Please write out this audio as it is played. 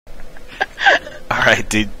Alright,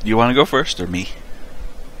 do you want to go first or me?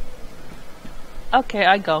 Okay,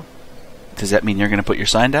 I go. Does that mean you're going to put your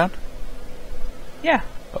sign down? Yeah.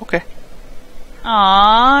 Okay.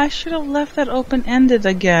 Aw, I should have left that open-ended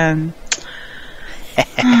again.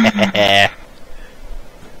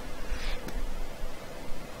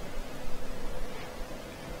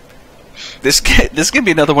 This can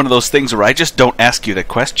be another one of those things where I just don't ask you the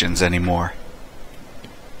questions anymore.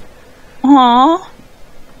 Aw.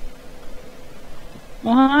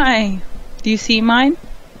 Why? Do you see mine?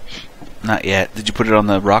 Not yet. Did you put it on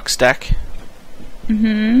the rock stack?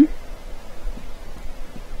 Mm-hmm.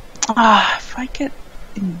 Ah, if I get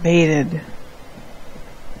invaded.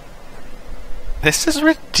 This is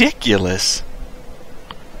ridiculous.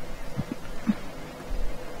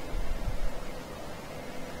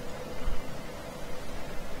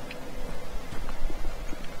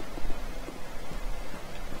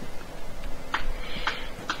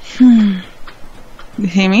 You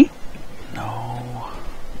hear me? No.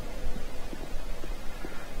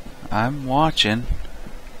 I'm watching.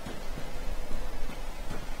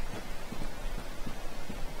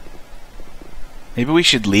 Maybe we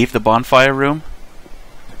should leave the bonfire room?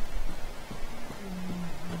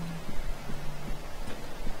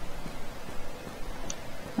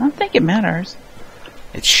 I don't think it matters.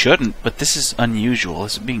 It shouldn't, but this is unusual.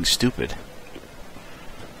 This is being stupid.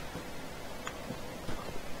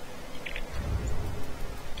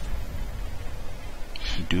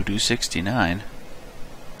 Doo-doo 69.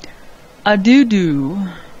 A doo-doo.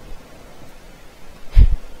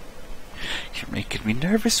 You're making me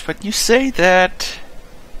nervous when you say that.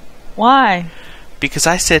 Why? Because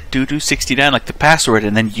I said doo-doo 69 like the password,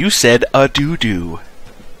 and then you said a doo-doo.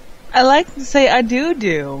 I like to say a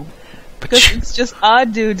doo-doo. Because it's just a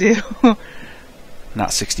doo-doo.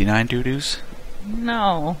 Not 69 doo-doos?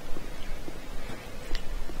 No.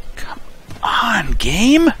 Come on,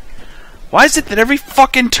 game! Why is it that every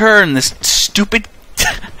fucking turn this stupid...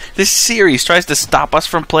 this series tries to stop us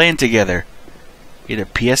from playing together? Either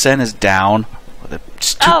PSN is down, or the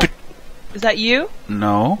stupid... Oh, is that you?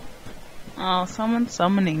 No. Oh, someone's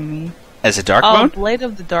summoning me. As a Dark Oh, Moon? Blade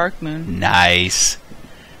of the Dark Moon. Nice.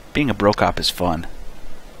 Being a bro-cop is fun.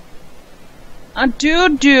 A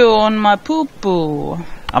doo-doo on my poo-poo. I'm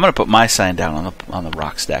gonna put my sign down on the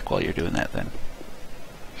rock stack while you're doing that then.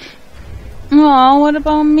 Oh, what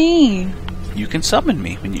about me? You can summon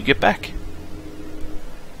me when you get back.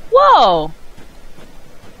 Whoa!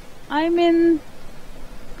 I'm in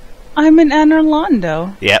Anne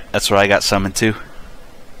Orlando. Yep, that's where I got summoned to.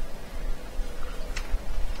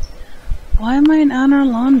 Why am I in Anne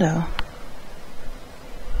Orlando?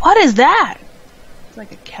 What is that? It's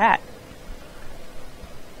like a cat.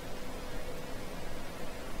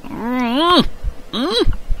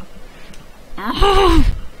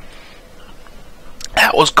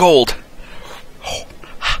 That was cold.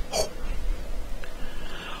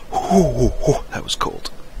 That was cold.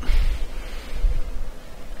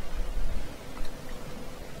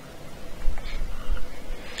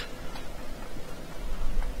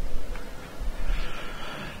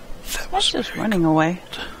 That's just running away.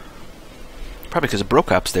 Probably because a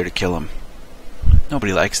bro-cop's there to kill him.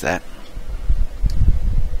 Nobody likes that.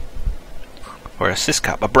 Or a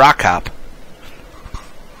cis-cop, a bra-cop.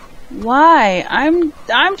 Why?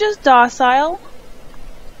 I'm just docile.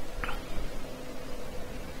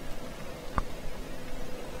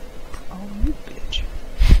 Oh, you bitch.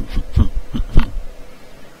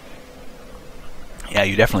 Yeah,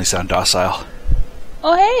 you definitely sound docile.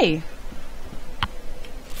 Oh, hey.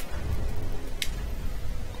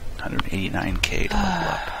 189k to level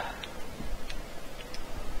up.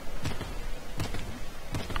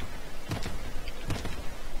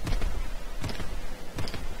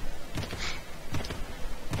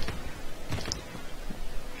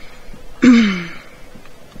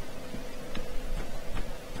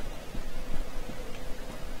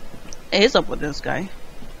 Hey, what's up with this guy?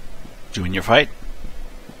 Doing your fight?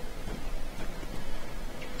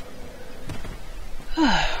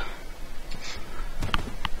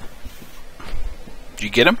 Did you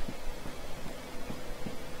get him?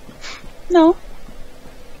 No.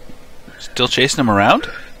 Still chasing him around?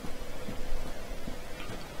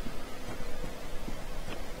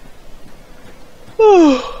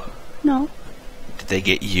 No. Did they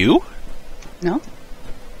get you? No.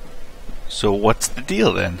 So what's the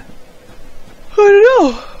deal then? I don't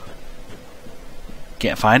know.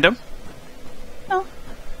 Can't find him? No.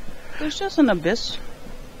 There's just an abyss.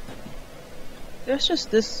 There's just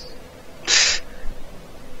this...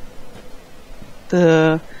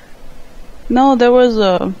 No, there was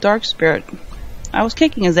a dark spirit. I was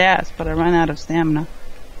kicking his ass, but I ran out of stamina.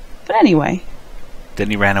 But anyway. Then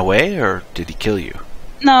he ran away, or did he kill you?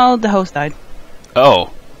 No, the host died.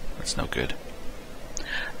 Oh, that's no good.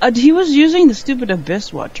 He was using the stupid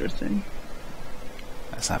Abyss Watcher thing.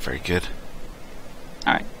 That's not very good.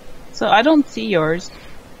 Alright. So I don't see yours.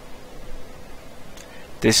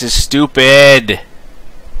 This is stupid!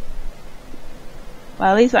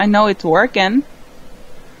 Well, at least I know it's working.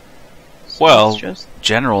 So Well, it's just...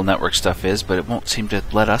 general network stuff is, but it won't seem to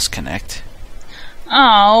let us connect.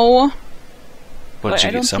 Oh. What, did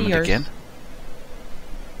you get summoned again?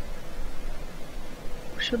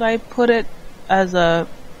 Should I put it as a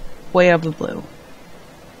way of the blue?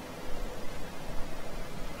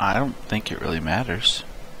 I don't think it really matters.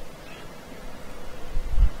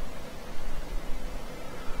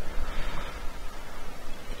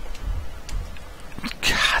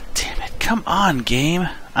 God damn it. Come on, game.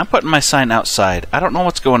 I'm putting my sign outside. I don't know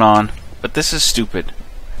what's going on, but this is stupid.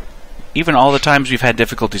 Even all the times we've had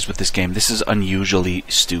difficulties with this game, this is unusually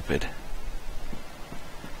stupid.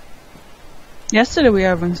 Yesterday we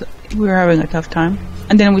were having a tough time,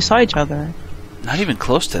 and then we saw each other. Not even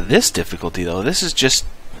close to this difficulty, though. This is just...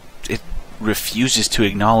 it refuses to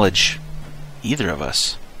acknowledge either of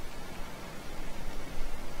us.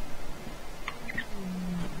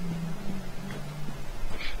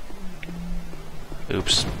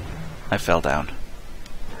 Oops. I fell down.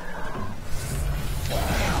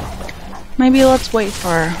 Maybe let's wait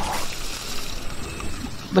for a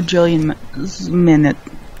bajillion minute.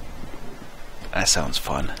 That sounds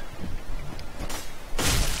fun.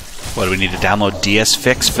 What, do we need to download DS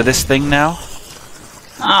Fix for this thing now?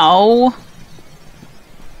 Oh.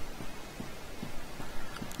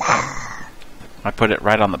 I put it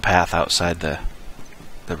right on the path outside the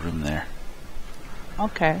room there.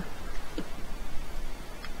 Okay.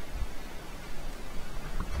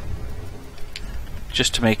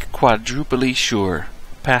 Just to make quadruply sure,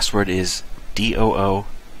 password is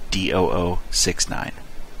DOO69.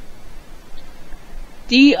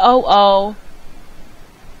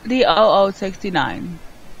 DOO69.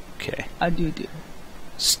 Okay. I do.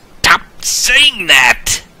 Stop saying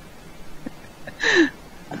that!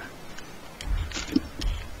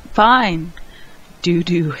 Fine.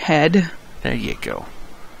 Doo-doo head. There you go.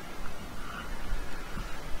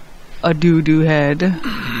 A doo-doo head.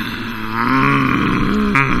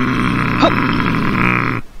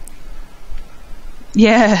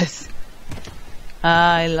 Yes.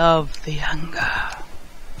 I love the anger.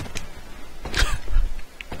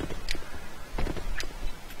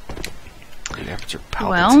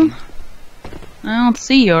 Well, I don't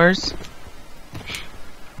see yours.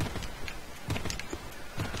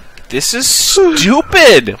 This is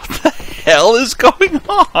stupid! What the hell is going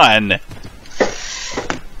on?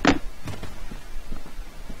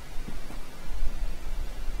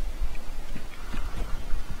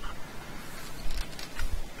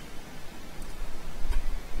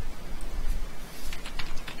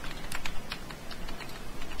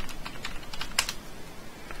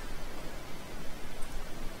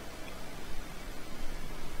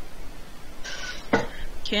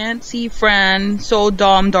 Can't see friend, so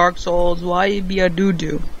dumb, Dark Souls, why you be a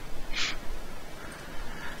doo-doo?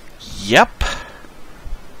 Yep.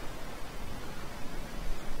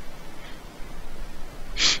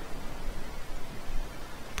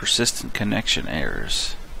 Persistent connection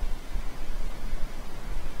errors.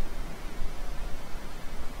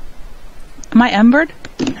 Am I embered?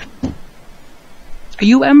 Are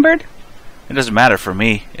you embered? It doesn't matter for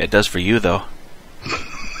me. It does for you, though.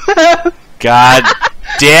 God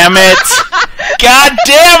damn it! God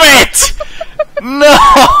damn it! No!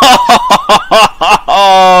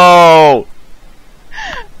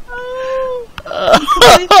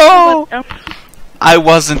 I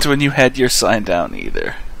wasn't when you had your sign down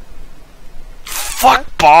either.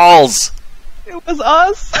 Fuck balls! It was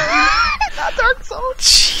us! Not Dark Souls!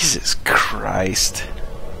 Jesus Christ.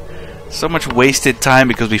 So much wasted time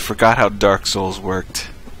because we forgot how Dark Souls worked.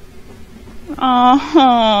 Oh,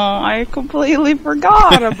 I completely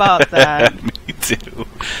forgot about that. Me too.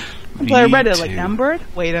 I read it like, embered?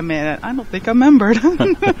 Wait a minute, I don't think I'm embered.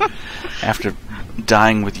 After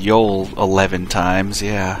dying with Yol 11 times,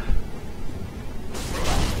 yeah.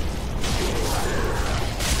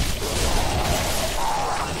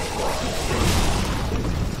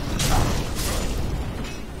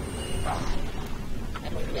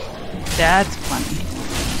 That's funny.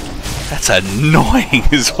 That's annoying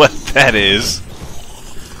is what that is.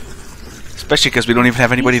 Especially because we don't even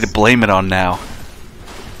have anybody to blame it on now.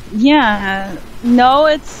 Yeah. No,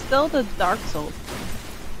 it's still the Dark Souls.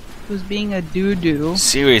 Who's being a doo-doo.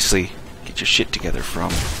 Seriously, get your shit together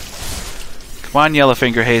from. Come on,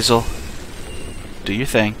 Yellowfinger Hazel. Do your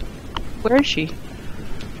thing. Where is she?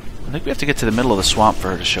 I think we have to get to the middle of the swamp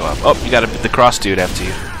for her to show up. Oh, you got the cross dude after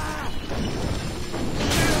you.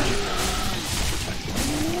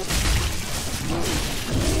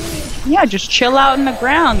 Yeah, just chill out in the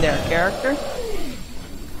ground there, character.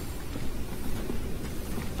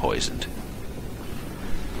 Poisoned.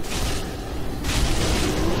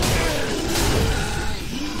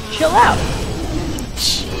 Chill out.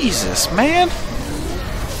 Jesus, man.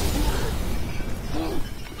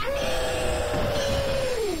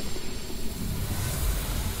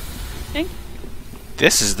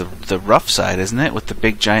 This is the rough side, isn't it? With the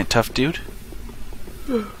big, giant, tough dude?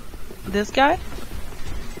 This guy?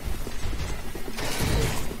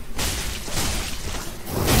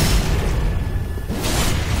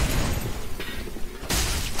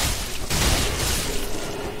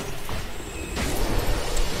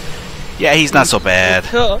 Yeah, he's not so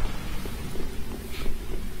bad.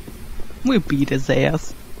 We beat his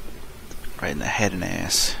ass. Right in the head and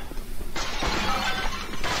ass.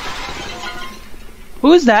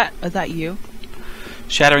 Who is that? Is that you?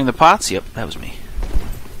 Shattering the pots? Yep, that was me.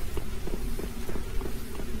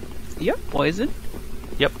 Yep, poison.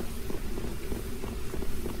 Yep.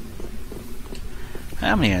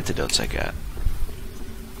 How many antidotes I got?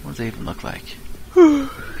 What do they even look like?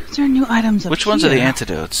 Is there new items up Which here? ones are the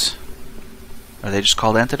antidotes? Are they just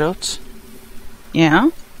called antidotes? Yeah.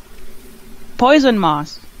 Poison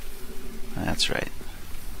moss. That's right.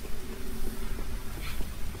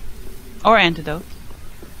 Or antidote.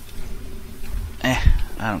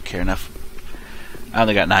 I don't care enough. I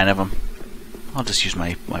only got 9 of them. I'll just use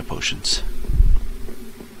my potions.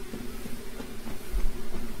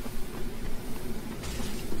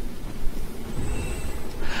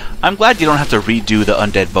 I'm glad you don't have to redo the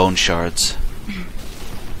undead bone shards.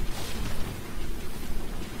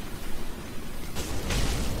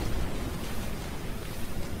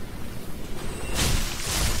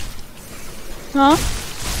 Huh?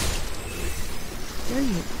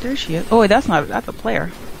 There she is. Oh, wait, that's a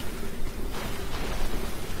player.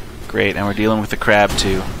 Great, and we're dealing with the crab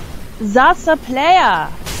too. That's a player.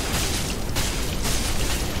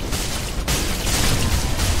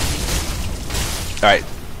 Alright,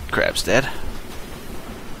 crab's dead.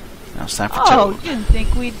 Now it's time for Oh, Toad. didn't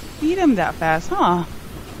think we'd beat him that fast, huh?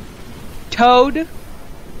 Toad?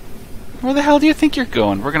 Where the hell do you think you're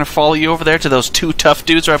going? We're gonna follow you over there to those 2 tough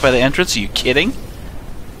dudes right by the entrance? Are you kidding?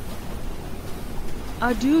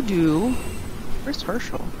 A doo-doo. Where's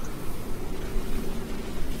Herschel?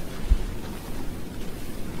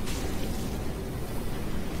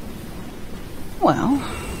 Well,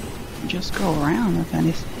 just go around if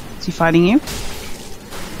anything. Is he fighting you?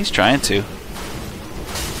 He's trying to.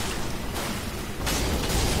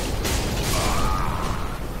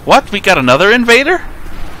 What? We got another invader?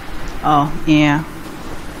 Oh, yeah.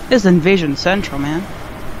 This is Invasion Central, man.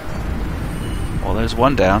 Well, there's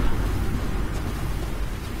one down.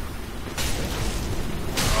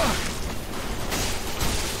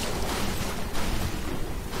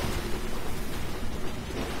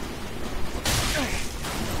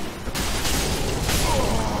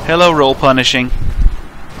 Hello, roll punishing.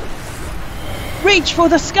 Reach for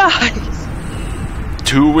the skies!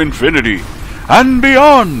 To infinity and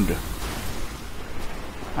beyond!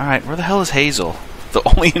 Alright, where the hell is Hazel? The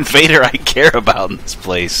only invader I care about in this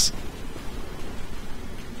place.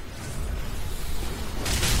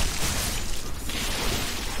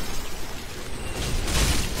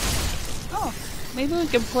 Oh, maybe we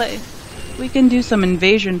can play. We can do some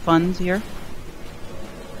invasion funds here.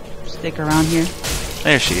 Stick around here.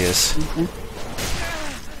 There she is. Okay.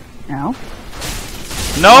 Now.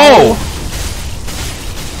 No!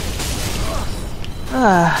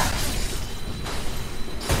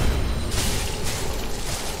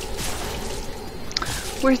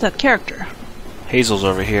 Where's that character? Hazel's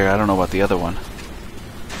over here. I don't know about the other one.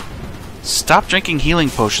 Stop drinking healing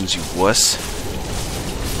potions, you wuss.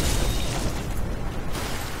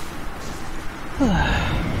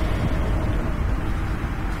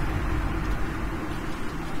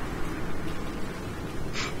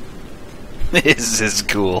 This is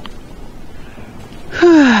cool.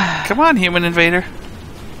 Come on, human invader.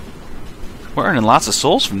 We're earning lots of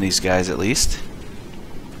souls from these guys, at least.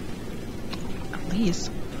 At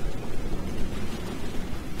least.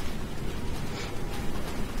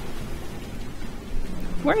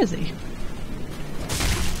 Where is he?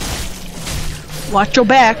 Watch your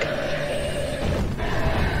back.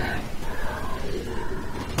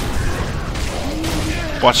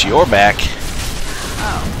 Watch your back.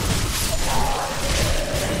 Oh.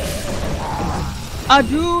 A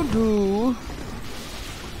doo-doo.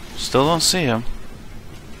 Still don't see him.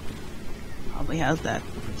 Probably has that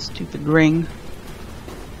stupid ring.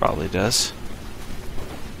 Probably does.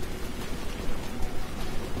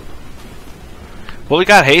 Well, we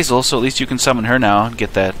got Hazel, so at least you can summon her now and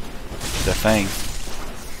get that thing.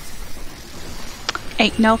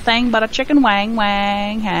 Ain't no thing but a chicken wang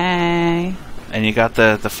wang, hey. And you got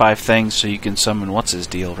the 5 things, so you can summon what's his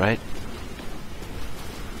deal, right?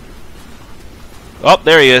 Oh,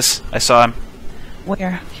 there he is. I saw him.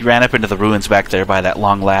 Where? He ran up into the ruins back there by that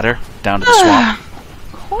long ladder, down to the swamp.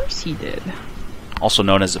 Of course he did. Also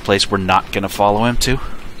known as the place we're not going to follow him to.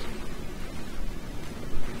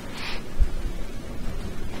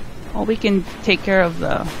 Well, we can take care of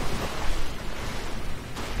the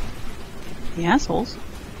assholes.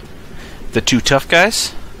 The 2 tough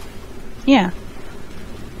guys? Yeah.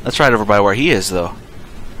 That's right over by where he is, though.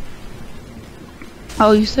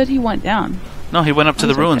 Oh, you said he went down. No, he went up to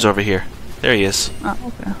the ruins over here. There he is.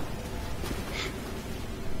 Oh, okay.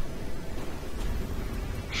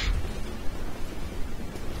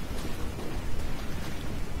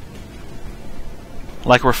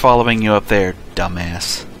 Like we're following you up there,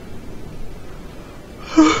 dumbass.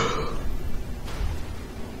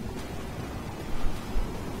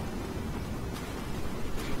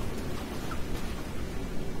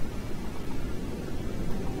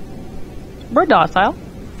 We're docile.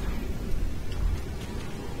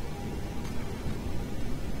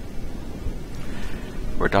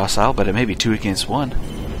 We're docile, but it may be 2 against 1.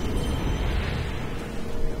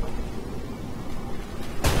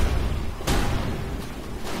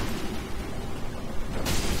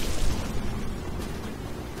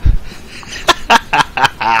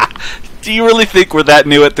 Do you really think we're that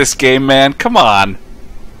new at this game, man? Come on.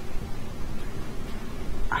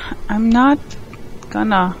 I'm not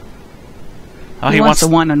gonna. Oh, he wants to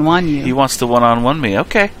one-on-one you. He wants to one-on-one me.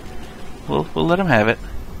 Okay. We'll let him have it.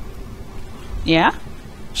 Yeah?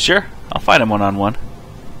 Sure. I'll fight him one-on-one.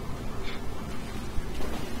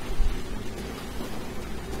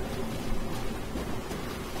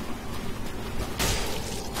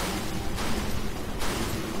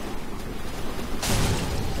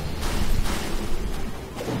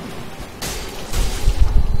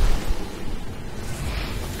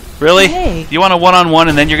 Really? Hey. You want a one-on-one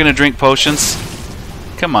and then you're gonna drink potions?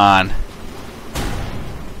 Come on.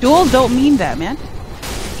 Duels don't mean that, man.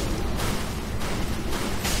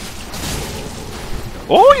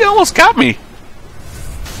 Oh, you almost got me.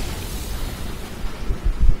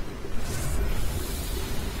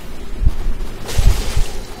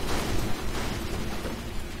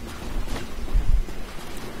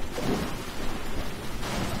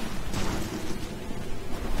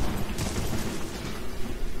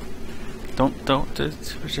 Don't.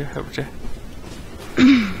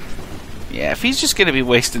 Yeah, if he's just gonna be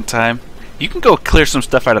wasting time, you can go clear some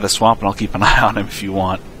stuff out of the swamp and I'll keep an eye on him if you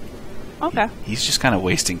want. Okay. He's just kind of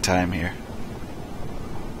wasting time here.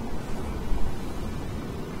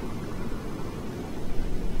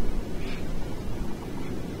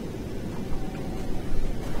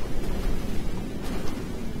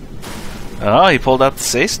 Oh, he pulled out the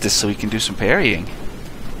cestus so he can do some parrying.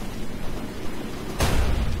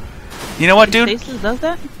 You know what, dude? Cestus does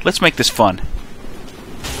that? Let's make this fun.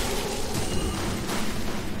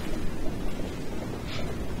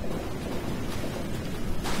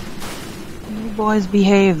 You boys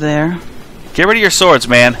behave there. Get rid of your swords,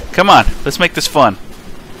 man. Come on, let's make this fun.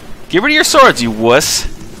 Get rid of your swords, you wuss.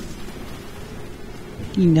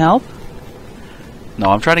 You need help?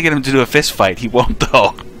 No, I'm trying to get him to do a fist fight. He won't,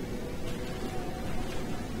 though.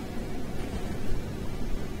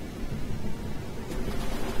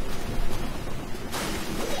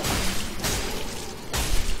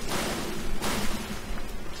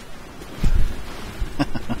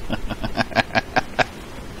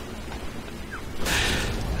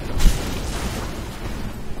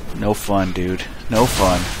 No fun, dude. No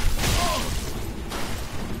fun.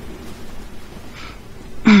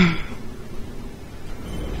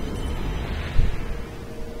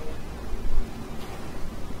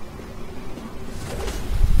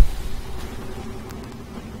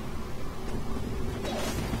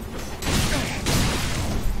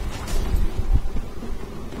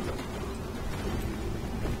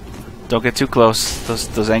 Don't get too close.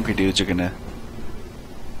 Those angry dudes are gonna...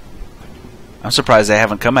 I'm surprised they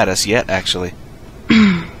haven't come at us yet, actually.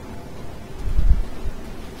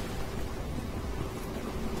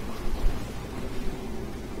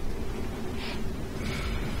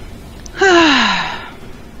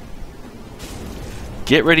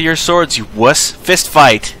 Get rid of your swords, you wuss. Fist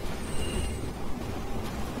fight.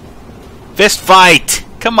 Fist fight!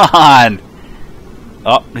 Come on!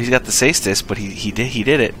 Oh, he's got the cestus, but he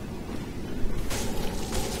did it.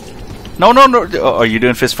 No. Oh, are you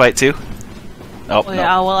doing fist fight too? Oh, Oh, no.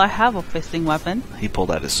 yeah, well, I have a fisting weapon. He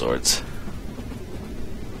pulled out his swords.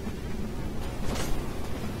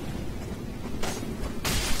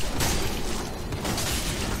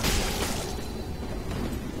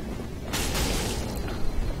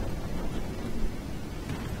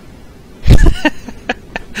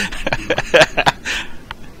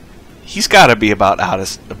 He's got to be about out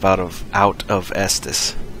of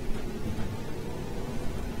Estus.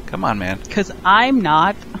 Come on, man. Because I'm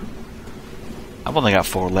not. I've only got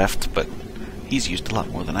 4 left, but he's used a lot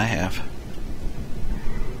more than I have.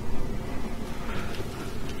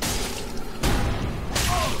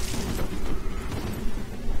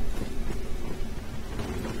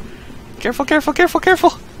 Careful, careful, careful,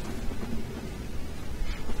 careful!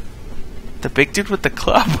 The big dude with the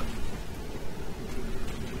club.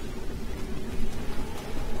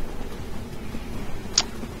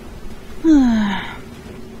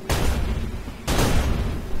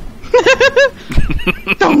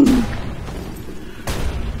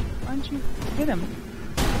 Why don't you hit him?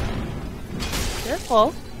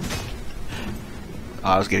 Careful. Oh,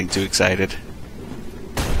 I was getting too excited.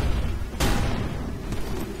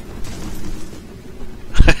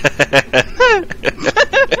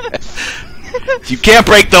 You can't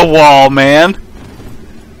break the wall, man!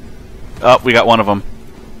 Oh, we got one of them.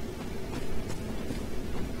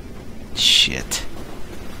 Shit.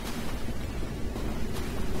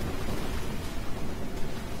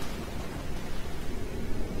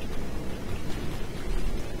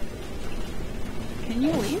 Can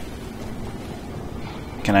you leave?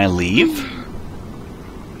 Can I leave?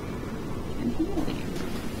 Can you leave?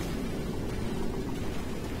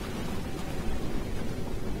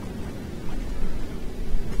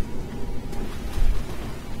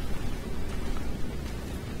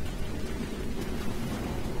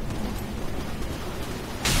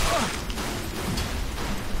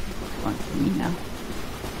 On for me now.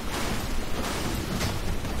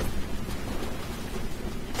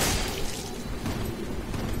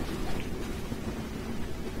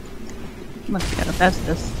 Must be out of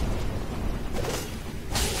Estus.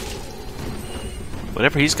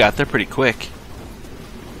 Whatever he's got, they're pretty quick.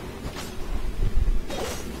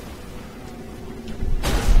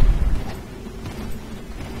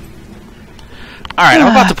 Alright, I'm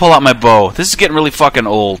about to pull out my bow. This is getting really fucking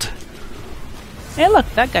old. Hey, look,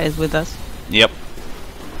 that guy's with us. Yep.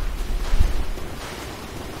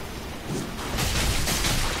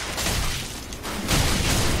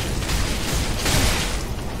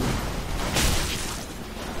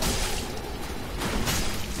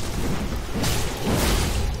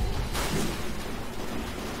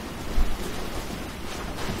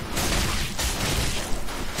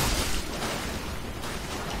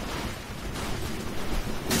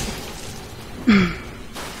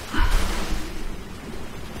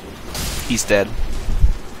 He's dead.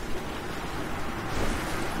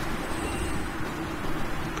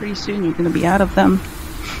 Pretty soon you're gonna be out of them.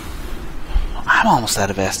 I'm almost out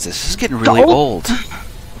of Estus. This is getting really old.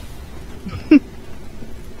 I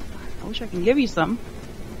wish I could give you some.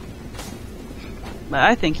 But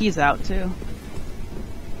I think he's out too.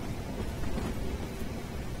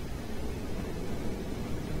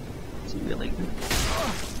 It's really good.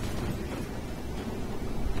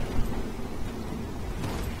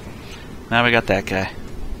 Now we got that guy.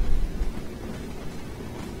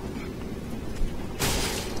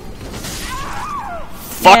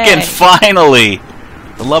 Fucking Yay. finally!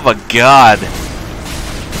 For the love of God.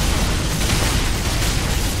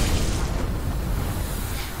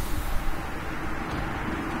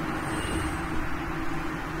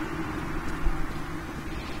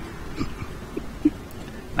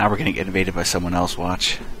 Now we're gonna get invaded by someone else,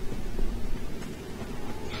 watch.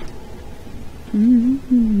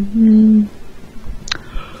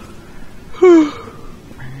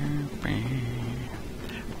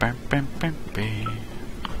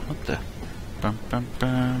 What the?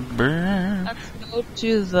 Let's go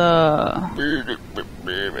to the...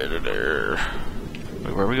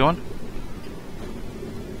 Wait, where are we going?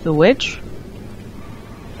 The witch?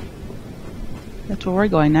 That's where we're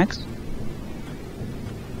going next.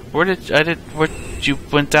 Where you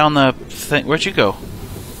went down the thing? Where'd you go?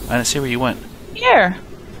 I didn't see where you went. Here!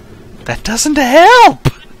 That doesn't help!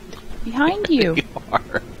 Behind you. You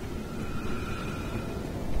are.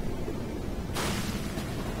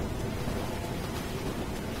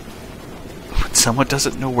 When someone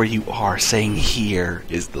doesn't know where you are, saying here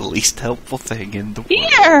is the least helpful thing in the world.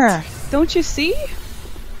 Here! Don't you see?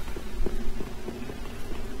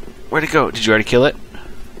 Where'd it go? Did you already kill it?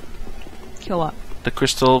 Kill what? The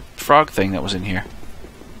crystal frog thing that was in here.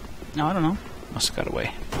 No, I don't know. Must have got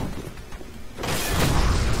away.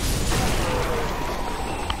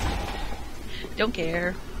 Don't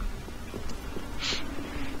care.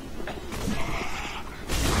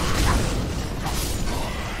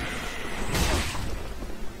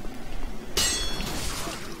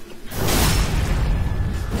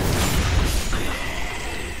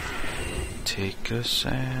 Take a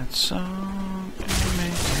sad song and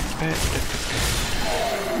make it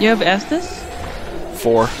better. You have Estes?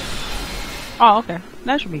 4. Oh, okay.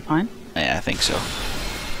 That should be fine. Yeah, I think so.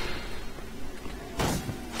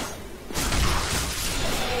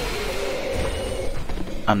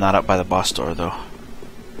 I'm not up by the boss door, though.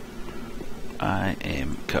 I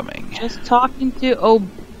am coming. Just talking to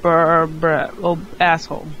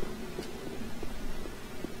asshole.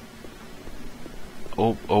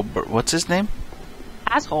 What's his name?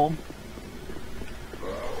 Asshole.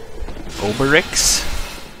 Oberix?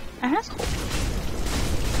 Asshole.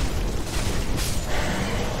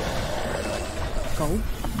 Go.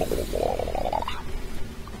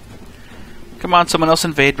 Come on, someone else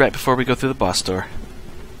invade right before we go through the boss door.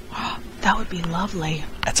 That would be lovely.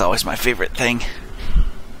 That's always my favorite thing.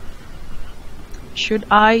 Should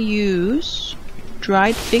I use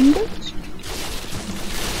dried fingers?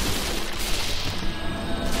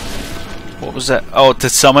 What was that? Oh, to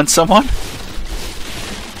summon someone?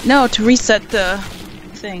 No, to reset the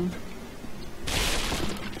thing.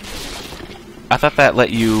 I thought that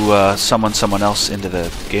let you summon someone else into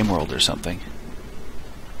the game world or something.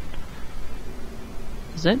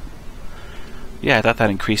 Is it? Yeah, I thought that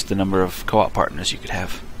increased the number of co-op partners you could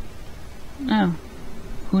have. Oh.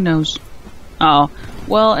 Who knows? Oh.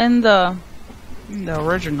 Well, in the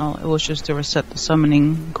original, it was just to reset the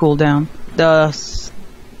summoning cooldown. The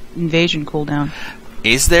invasion cooldown.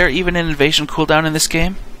 Is there even an invasion cooldown in this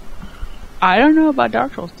game? I don't know about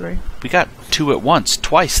Dark Souls 3. We got 2 at once,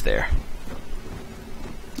 twice there.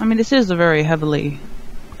 I mean, this is a very heavily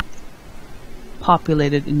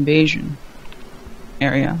populated invasion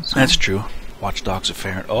area. So. That's true. Watch Dogs of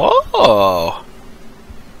Farron. Oh!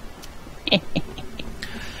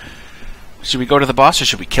 Should we go to the boss or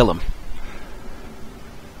should we kill him?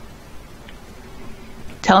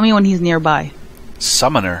 Tell me when he's nearby.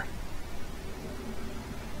 Summoner.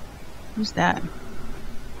 Who's that?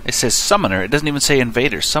 It says Summoner. It doesn't even say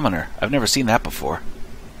Invader. Summoner. I've never seen that before.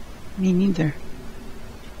 Me neither.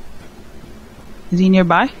 Is he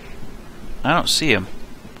nearby? I don't see him.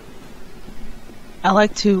 I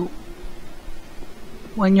like to...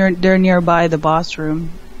 When they're nearby the boss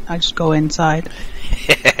room, I just go inside.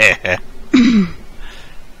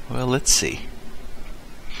 Well, let's see.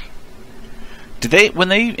 When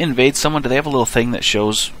they invade someone, do they have a little thing that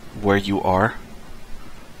shows where you are?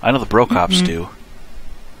 I know the Brocops do.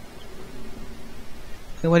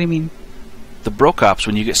 So what do you mean? The Brocops,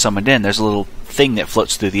 when you get summoned in, there's a little thing that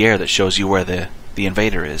floats through the air that shows you where the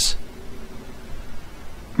invader is.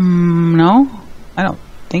 No. I don't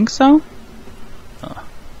think so.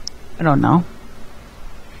 I don't know.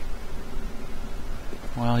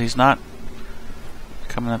 Well, he's not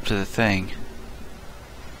coming up to the thing.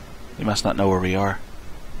 He must not know where we are.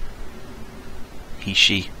 He,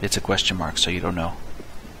 she. It's a question mark, so you don't know.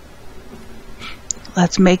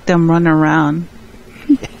 Let's make them run around.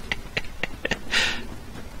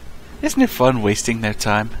 Isn't it fun wasting their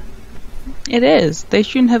time? It is. They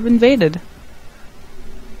shouldn't have invaded.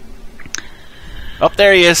 Oh,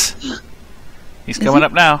 there he is. He's coming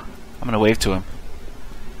up now. I'm going to wave to him.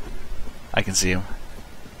 I can see him.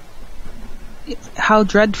 How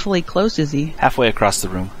dreadfully close is he? Halfway across the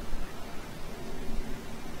room.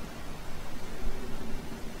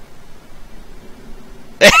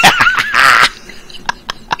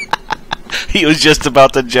 He was just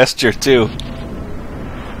about to gesture, too.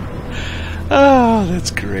 Oh, that's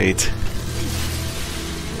great.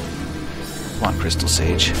 Come on, Crystal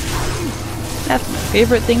Sage. That's my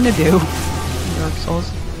favorite thing to do in Dark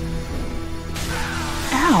Souls.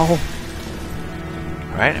 Ow.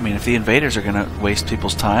 Right? I mean, if the invaders are going to waste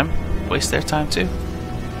people's time, waste their time, too.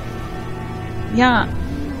 Yeah.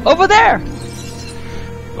 Over there!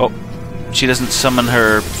 Oh, she doesn't summon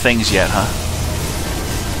her things yet, huh?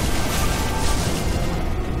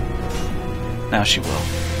 Now she will.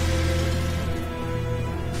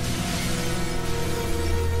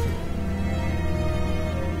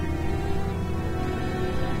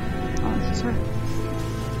 Oh, this is her.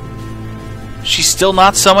 She's still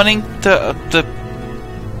not summoning the...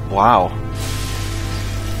 Wow.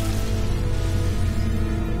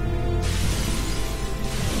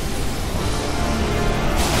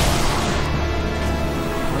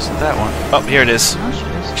 Wasn't that one? Oh, here it is. Oh, she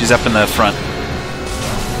is. She's up in the front.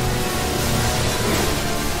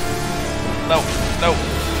 No, no,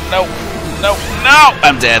 no, no, no!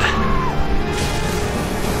 I'm dead.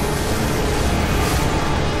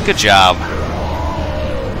 Good job.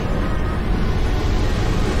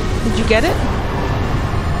 Did you get it?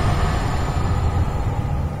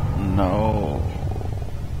 No.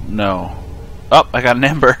 No. Oh, I got an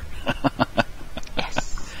ember.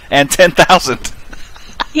 Yes. And 10,000.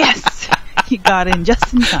 Yes. You got in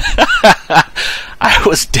just in time. I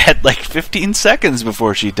was dead like 15 seconds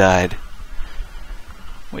before she died.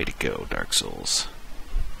 Way to go, Dark Souls.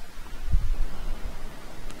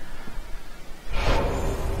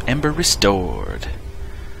 Ember restored.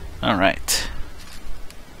 Alright.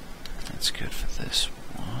 That's good for this one.